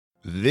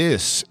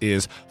This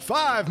is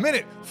 5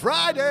 Minute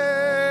Friday!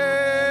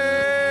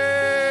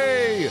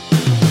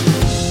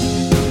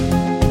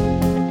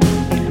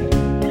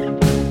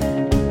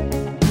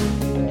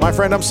 My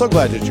friend, I'm so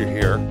glad that you're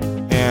here.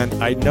 And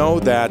I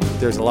know that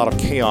there's a lot of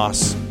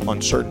chaos,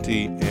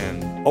 uncertainty,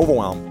 and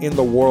overwhelm in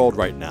the world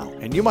right now.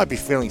 And you might be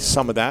feeling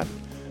some of that.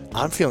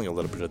 I'm feeling a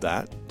little bit of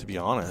that, to be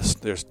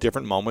honest. There's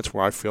different moments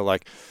where I feel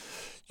like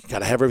you got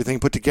to have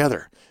everything put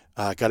together.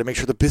 Got to make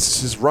sure the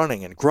business is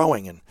running and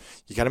growing, and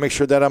you got to make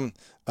sure that I'm,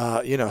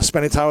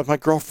 spending time with my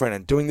girlfriend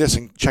and doing this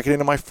and checking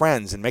into my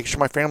friends and making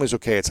sure my family's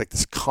okay. It's like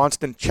this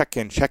constant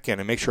check-in,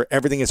 and make sure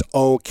everything is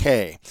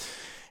okay.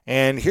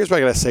 And here's what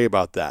I got to say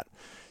about that.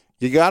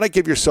 You got to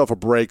give yourself a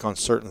break on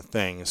certain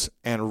things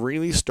and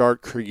really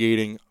start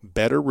creating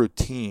better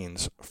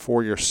routines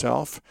for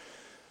yourself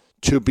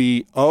to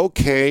be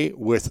okay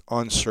with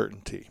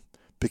uncertainty.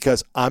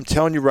 Because I'm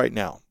telling you right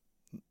now,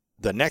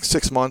 the next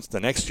 6 months, the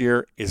next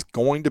year is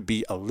going to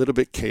be a little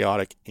bit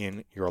chaotic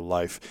in your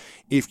life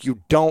if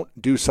you don't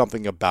do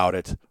something about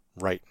it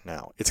right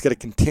now. It's going to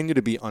continue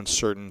to be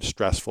uncertain,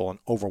 stressful, and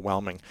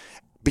overwhelming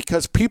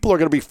because people are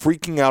going to be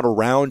freaking out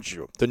around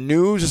you. The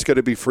news is going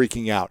to be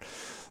freaking out.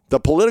 The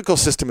political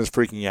system is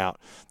freaking out.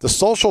 The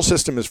social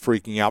system is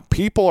freaking out.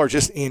 People are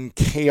just in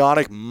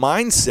chaotic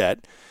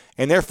mindset,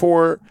 and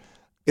therefore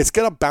it's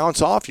going to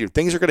bounce off you.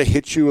 Things are going to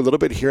hit you a little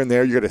bit here and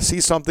there. You're going to see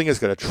something that's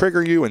going to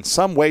trigger you in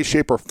some way,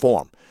 shape, or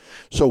form.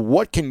 So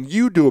what can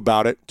you do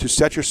about it to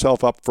set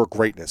yourself up for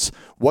greatness?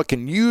 What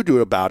can you do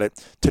about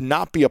it to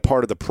not be a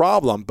part of the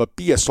problem, but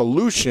be a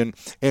solution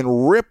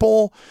and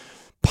ripple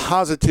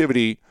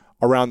positivity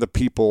around the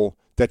people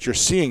that you're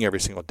seeing every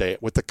single day,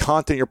 with the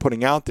content you're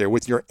putting out there,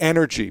 with your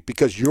energy,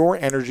 because your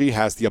energy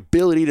has the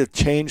ability to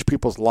change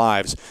people's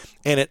lives,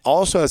 and it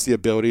also has the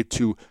ability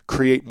to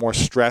create more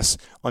stress,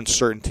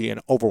 uncertainty, and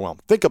overwhelm.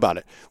 Think about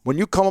it. When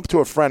you come up to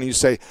a friend and you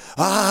say,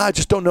 I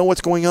just don't know what's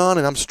going on,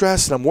 and I'm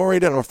stressed, and I'm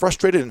worried, and I'm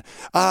frustrated, and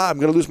I'm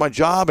going to lose my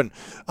job, and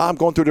I'm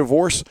going through a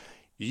divorce,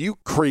 you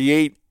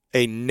create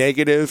a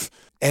negative,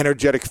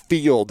 energetic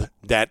field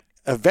that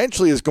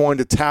eventually is going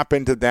to tap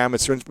into them.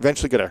 It's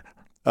eventually going to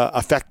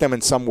affect them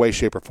in some way,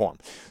 shape, or form.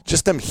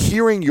 Just them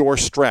hearing your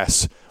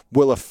stress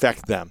will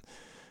affect them.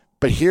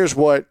 But here's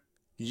what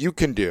you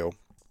can do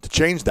to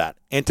change that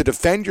and to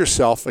defend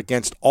yourself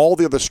against all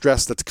the other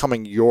stress that's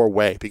coming your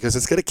way, because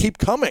it's going to keep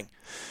coming.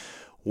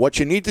 What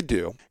you need to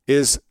do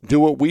is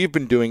do what we've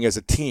been doing as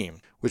a team,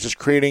 which is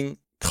creating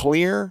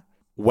clear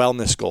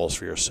wellness goals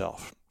for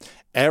yourself.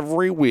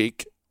 Every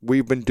week,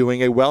 we've been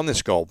doing a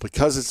wellness goal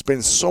because it's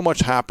been so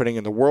much happening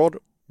in the world.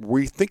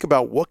 We think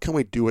about what can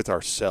we do with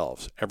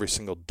ourselves every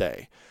single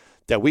day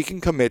that we can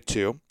commit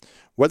to,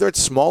 whether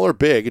it's small or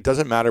big, it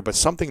doesn't matter, but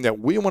something that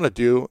we want to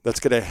do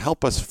that's going to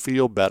help us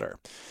feel better.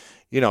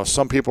 You know,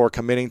 some people are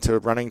committing to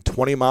running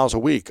 20 miles a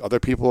week. Other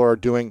people are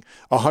doing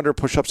 100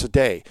 push-ups a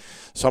day.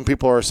 Some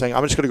people are saying,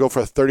 I'm just going to go for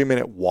a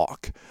 30-minute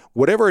walk.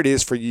 Whatever it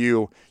is for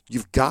you,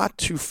 you've got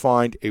to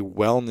find a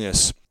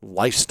wellness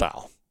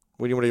lifestyle.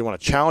 Whether you want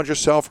to challenge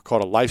yourself or call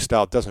it a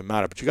lifestyle, it doesn't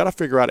matter. But you got to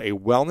figure out a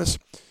wellness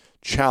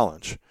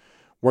challenge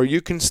where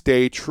you can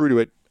stay true to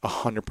it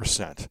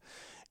 100%.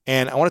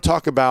 And I want to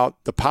talk about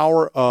the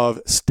power of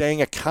staying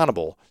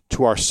accountable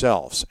to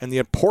ourselves and the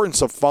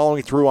importance of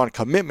following through on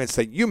commitments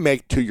that you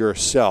make to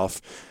yourself,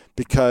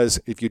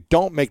 because if you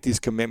don't make these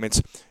commitments,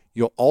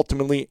 you'll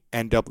ultimately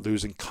end up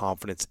losing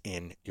confidence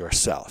in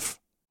yourself.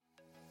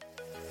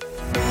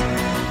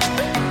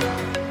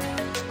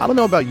 I don't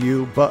know about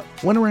you, but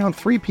when around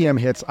 3 p.m.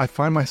 hits, I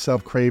find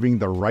myself craving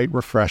the right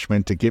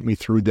refreshment to get me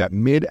through that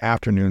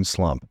mid-afternoon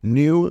slump.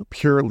 New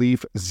Pure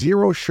Leaf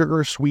Zero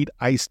Sugar Sweet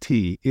Iced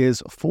Tea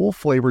is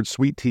full-flavored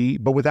sweet tea,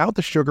 but without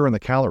the sugar and the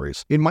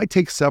calories. It might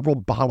take several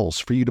bottles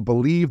for you to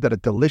believe that a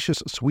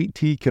delicious sweet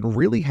tea can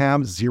really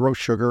have zero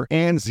sugar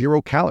and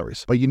 0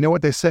 calories. But you know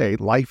what they say,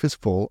 life is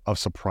full of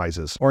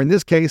surprises. Or in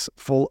this case,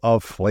 full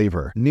of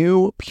flavor.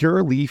 New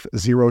Pure Leaf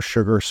Zero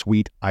Sugar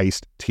Sweet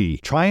Iced Tea.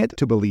 Try it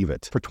to believe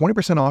it. For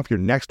 20% off your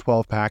next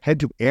 12-pack, head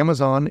to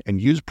Amazon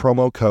and use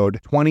promo code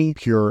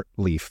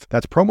 20PureLeaf.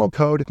 That's promo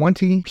code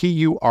 20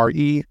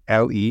 PURELEAF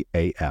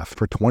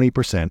for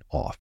 20%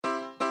 off.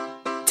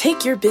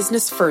 Take your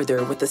business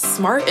further with the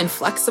smart and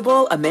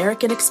flexible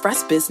American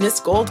Express Business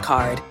Gold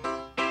Card.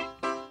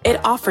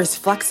 It offers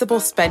flexible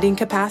spending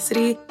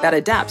capacity that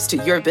adapts to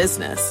your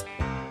business.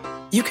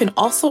 You can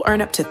also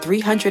earn up to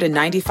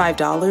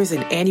 $395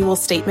 in annual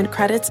statement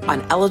credits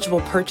on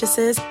eligible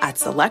purchases at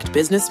select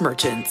business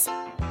merchants.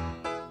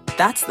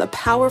 That's the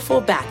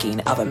powerful backing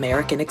of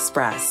American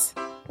Express.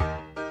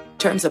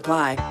 Terms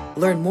apply.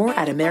 Learn more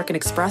at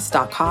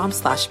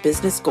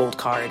americanexpress.com/business gold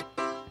card.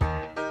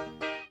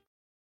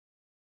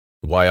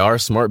 Why are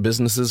smart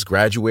businesses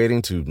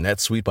graduating to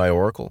NetSuite by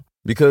Oracle?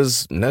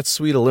 Because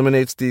NetSuite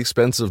eliminates the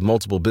expense of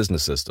multiple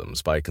business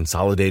systems by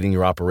consolidating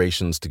your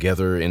operations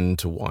together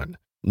into one.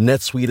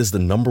 NetSuite is the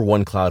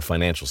 #1 cloud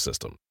financial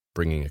system,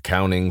 bringing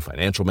accounting,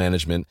 financial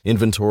management,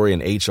 inventory,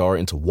 and HR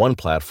into one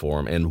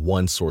platform and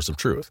one source of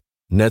truth.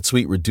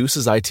 NetSuite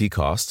reduces IT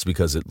costs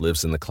because it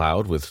lives in the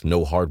cloud with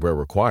no hardware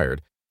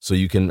required, so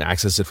you can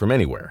access it from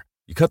anywhere.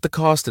 You cut the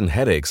cost and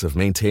headaches of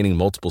maintaining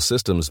multiple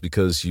systems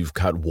because you've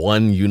got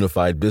one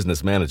unified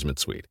business management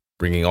suite.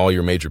 Bringing all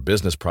your major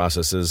business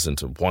processes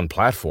into one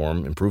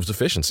platform improves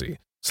efficiency,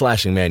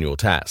 slashing manual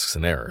tasks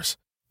and errors.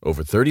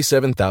 Over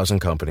 37,000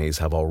 companies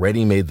have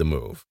already made the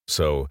move,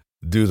 so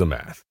do the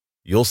math.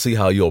 You'll see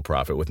how you'll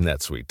profit with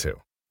NetSuite too.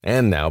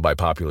 And now, by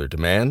popular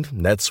demand,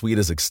 NetSuite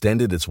has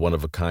extended its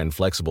one-of-a-kind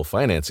flexible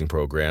financing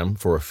program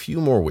for a few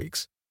more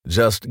weeks.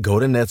 Just go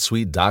to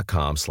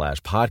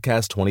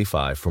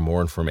netsuite.com/podcast25 for more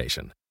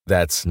information.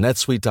 That's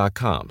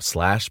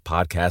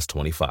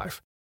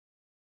netsuite.com/podcast25.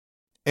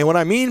 And what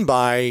I mean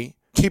by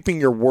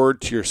keeping your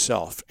word to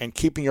yourself and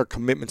keeping your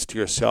commitments to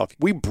yourself,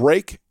 we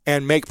break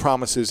and make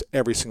promises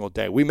every single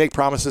day. We make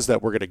promises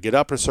that we're going to get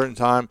up at a certain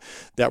time,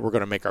 that we're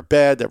going to make our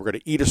bed, that we're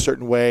going to eat a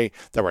certain way,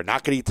 that we're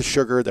not going to eat the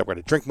sugar, that we're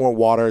going to drink more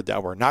water,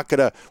 that we're not going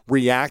to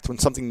react when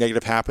something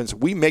negative happens.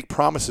 We make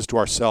promises to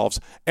ourselves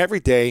every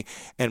day,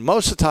 and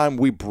most of the time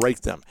we break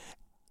them.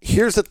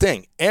 Here's the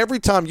thing. Every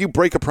time you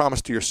break a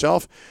promise to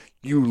yourself,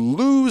 you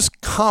lose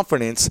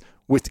confidence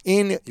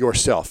within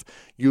yourself.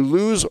 You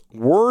lose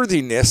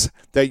worthiness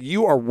that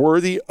you are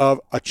worthy of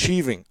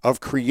achieving,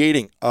 of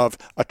creating, of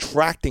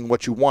attracting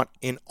what you want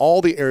in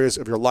all the areas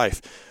of your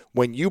life.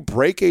 When you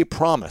break a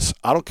promise,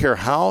 I don't care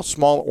how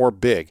small or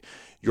big,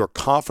 your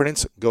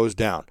confidence goes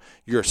down.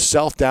 Your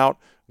self-doubt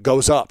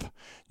goes up.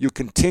 You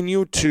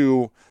continue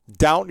to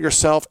doubt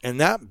yourself, and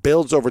that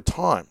builds over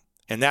time.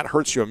 And that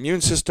hurts your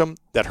immune system,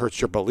 that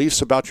hurts your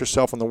beliefs about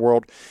yourself and the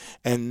world,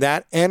 and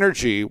that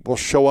energy will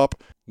show up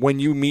when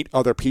you meet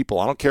other people.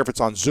 I don't care if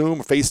it's on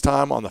Zoom,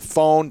 FaceTime, on the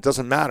phone, it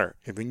doesn't matter.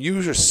 If when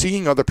you're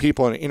seeing other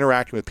people and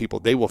interacting with people,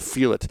 they will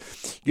feel it.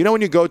 You know,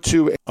 when you go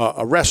to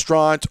a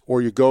restaurant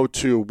or you go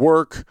to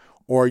work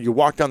or you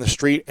walk down the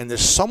street and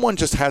there's someone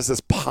just has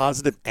this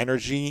positive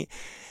energy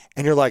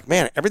and you're like,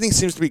 man, everything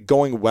seems to be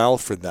going well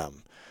for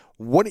them.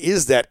 What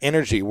is that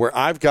energy? Where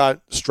I've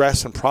got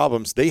stress and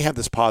problems, they have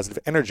this positive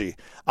energy.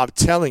 I'm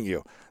telling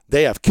you,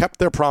 they have kept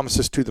their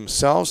promises to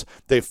themselves.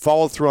 They've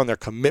followed through on their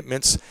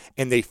commitments,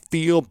 and they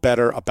feel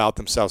better about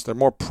themselves. They're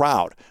more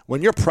proud.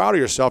 When you're proud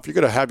of yourself, you're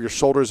going to have your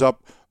shoulders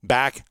up,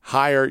 back,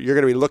 higher. You're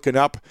going to be looking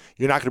up.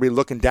 You're not going to be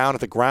looking down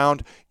at the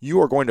ground.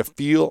 You are going to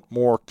feel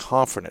more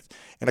confident.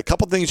 And a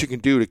couple things you can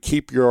do to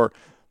keep your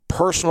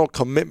personal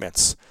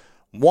commitments.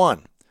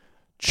 One,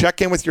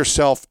 check in with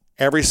yourself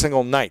every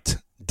single night.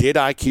 Did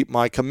I keep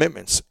my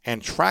commitments? And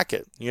track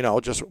it,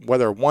 just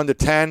whether 1 to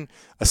 10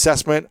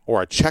 assessment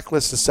or a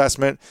checklist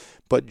assessment,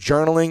 but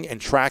journaling and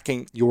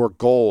tracking your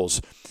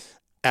goals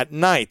at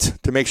night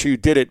to make sure you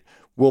did it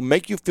will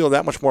make you feel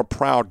that much more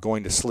proud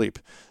going to sleep.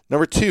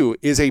 Number 2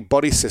 is a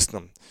buddy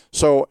system.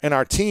 So in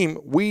our team,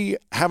 we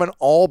haven't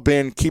all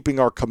been keeping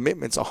our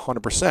commitments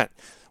 100%.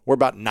 We're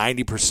about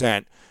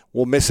 90%.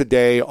 We'll miss a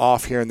day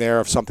off here and there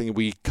of something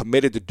we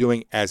committed to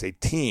doing as a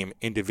team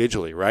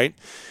individually, right?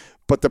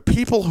 But the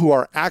people who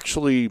are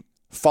actually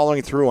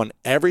following through on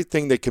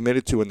everything they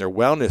committed to in their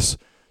wellness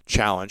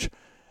challenge,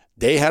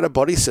 they had a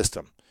buddy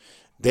system.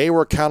 They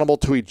were accountable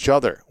to each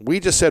other.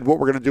 We just said what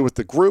we're going to do with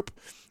the group,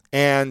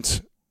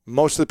 and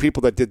most of the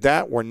people that did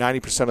that were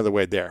 90% of the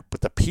way there.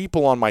 But the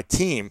people on my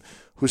team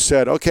who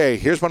said, okay,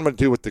 here's what I'm going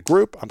to do with the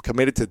group. I'm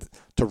committed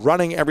to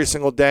running every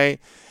single day.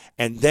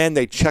 And then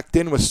they checked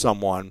in with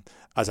someone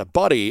as a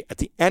buddy at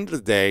the end of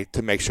the day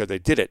to make sure they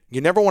did it. You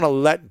never want to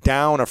let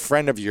down a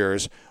friend of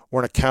yours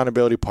or an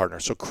accountability partner.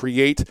 So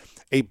create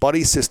a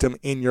buddy system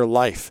in your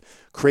life.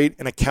 Create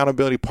an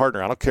accountability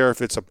partner. I don't care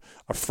if it's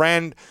a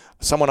friend,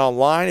 someone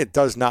online, it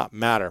does not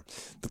matter.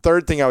 The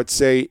third thing I would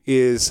say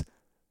is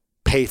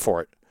pay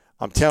for it.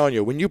 I'm telling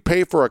you, when you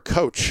pay for a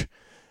coach,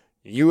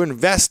 you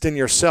invest in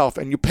yourself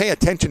and you pay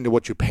attention to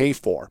what you pay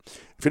for.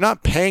 If you're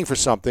not paying for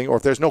something, or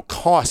if there's no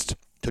cost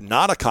to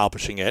not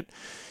accomplishing it,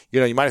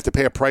 you might have to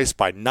pay a price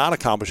by not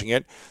accomplishing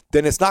it,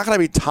 then it's not going to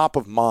be top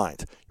of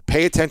mind.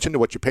 Pay attention to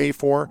what you pay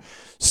for.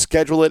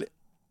 Schedule it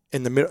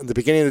in the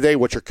beginning of the day,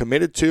 what you're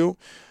committed to.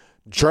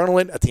 Journal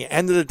it at the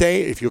end of the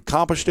day if you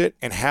accomplished it,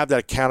 and have that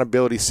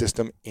accountability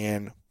system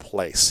in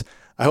place.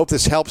 I hope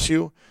this helps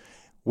you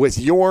with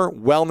your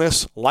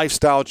wellness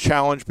lifestyle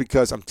challenge,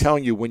 because I'm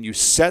telling you, when you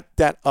set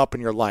that up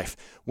in your life,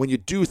 when you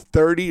do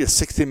 30 to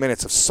 60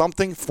 minutes of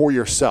something for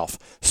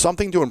yourself,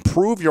 something to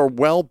improve your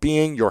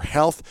well-being, your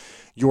health,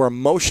 your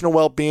emotional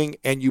well-being,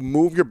 and you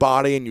move your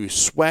body and you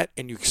sweat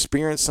and you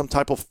experience some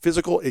type of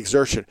physical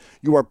exertion,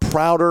 you are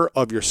prouder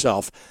of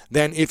yourself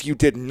than if you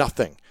did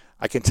nothing.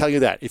 I can tell you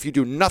that. If you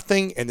do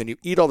nothing and then you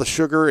eat all the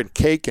sugar and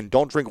cake and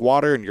don't drink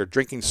water and you're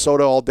drinking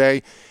soda all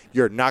day,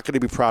 you're not going to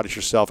be proud of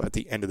yourself at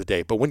the end of the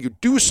day. But when you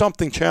do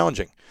something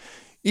challenging,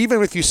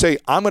 even if you say,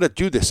 I'm going to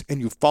do this, and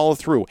you follow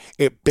through,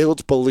 it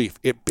builds belief,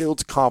 it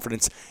builds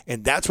confidence,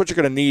 and that's what you're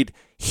going to need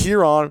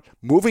here on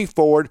moving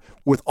forward.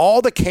 With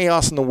all the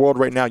chaos in the world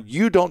right now,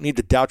 you don't need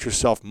to doubt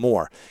yourself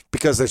more,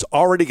 because there's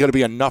already going to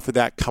be enough of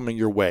that coming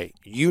your way.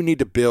 You need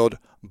to build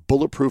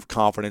bulletproof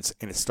confidence,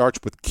 and it starts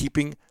with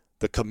keeping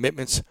the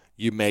commitments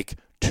you make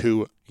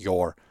to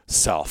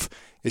yourself.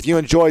 If you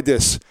enjoyed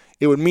this,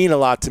 it would mean a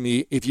lot to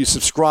me if you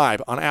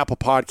subscribe on Apple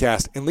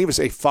Podcast and leave us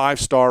a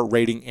 5-star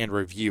rating and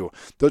review.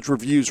 Those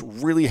reviews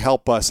really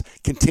help us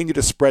continue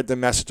to spread the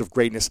message of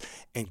greatness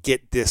and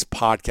get this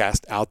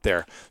podcast out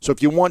there. So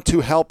if you want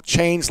to help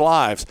change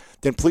lives,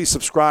 then please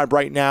subscribe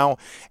right now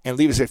and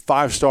leave us a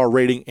 5-star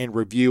rating and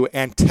review,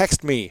 and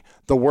text me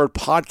the word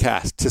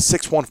podcast to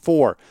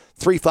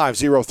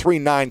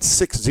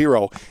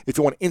 614-350-3960 if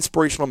you want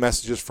inspirational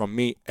messages from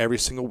me every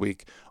single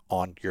week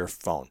on your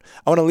phone.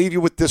 I want to leave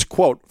you with this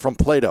quote from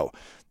Plato.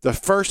 The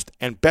first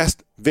and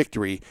best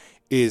victory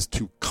is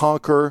to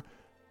conquer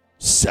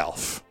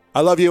self.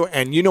 I love you,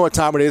 and you know what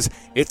time it is.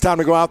 It's time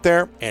to go out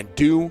there and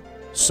do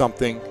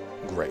something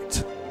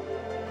great.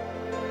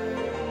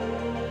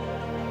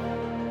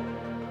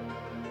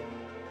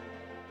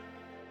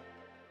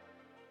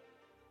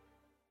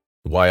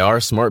 Why are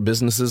smart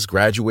businesses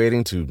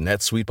graduating to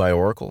NetSuite by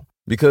Oracle?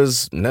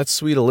 Because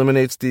NetSuite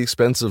eliminates the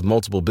expense of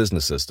multiple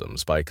business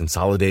systems by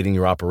consolidating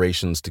your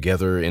operations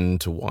together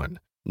into one.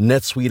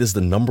 NetSuite is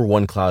the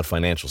 #1 cloud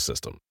financial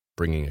system,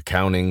 bringing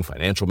accounting,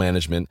 financial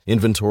management,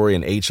 inventory,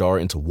 and HR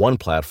into one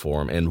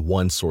platform and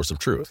one source of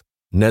truth.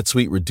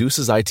 NetSuite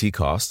reduces IT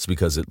costs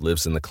because it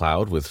lives in the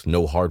cloud with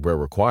no hardware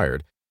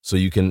required, so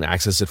you can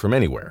access it from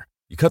anywhere.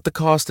 You cut the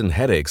cost and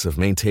headaches of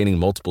maintaining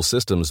multiple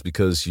systems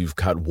because you've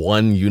got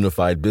one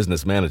unified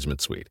business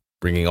management suite.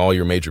 Bringing all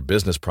your major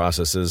business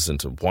processes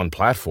into one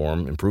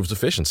platform improves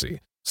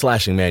efficiency,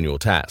 slashing manual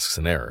tasks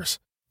and errors.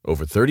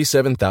 Over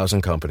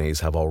 37,000 companies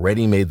have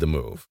already made the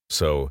move,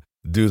 so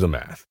do the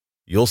math.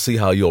 You'll see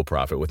how you'll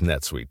profit with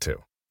NetSuite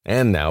too.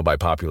 And now, by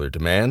popular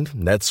demand,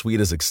 NetSuite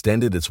has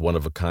extended its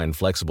one-of-a-kind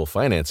flexible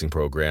financing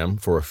program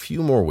for a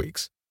few more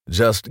weeks.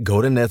 Just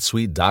go to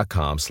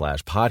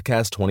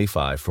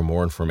netsuite.com/podcast25 for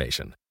more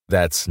information.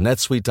 That's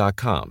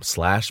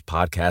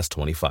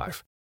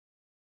netsuite.com/podcast25.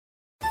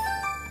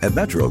 At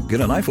Metro,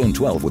 get an iPhone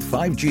 12 with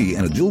 5G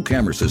and a dual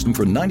camera system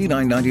for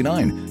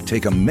 $99.99.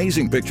 Take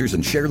amazing pictures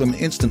and share them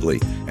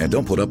instantly. And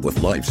don't put up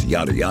with life's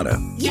yada yada.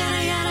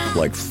 Yada yada.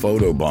 Like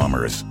photo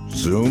bombers.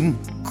 Zoom,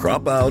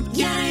 crop out,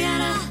 Yada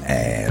yada.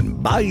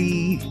 and bye.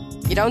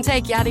 You don't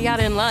take yada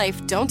yada in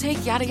life, don't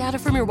take yada yada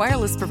from your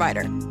wireless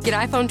provider. Get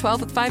iPhone 12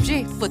 with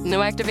 5G with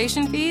no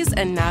activation fees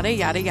and nada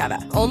yada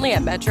yada. Only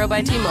at Metro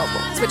by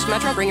T-Mobile. Switch to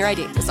Metro, bring your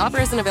ID. This offer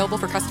isn't available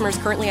for customers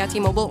currently at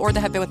T-Mobile or that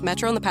have been with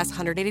Metro in the past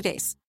 180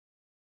 days.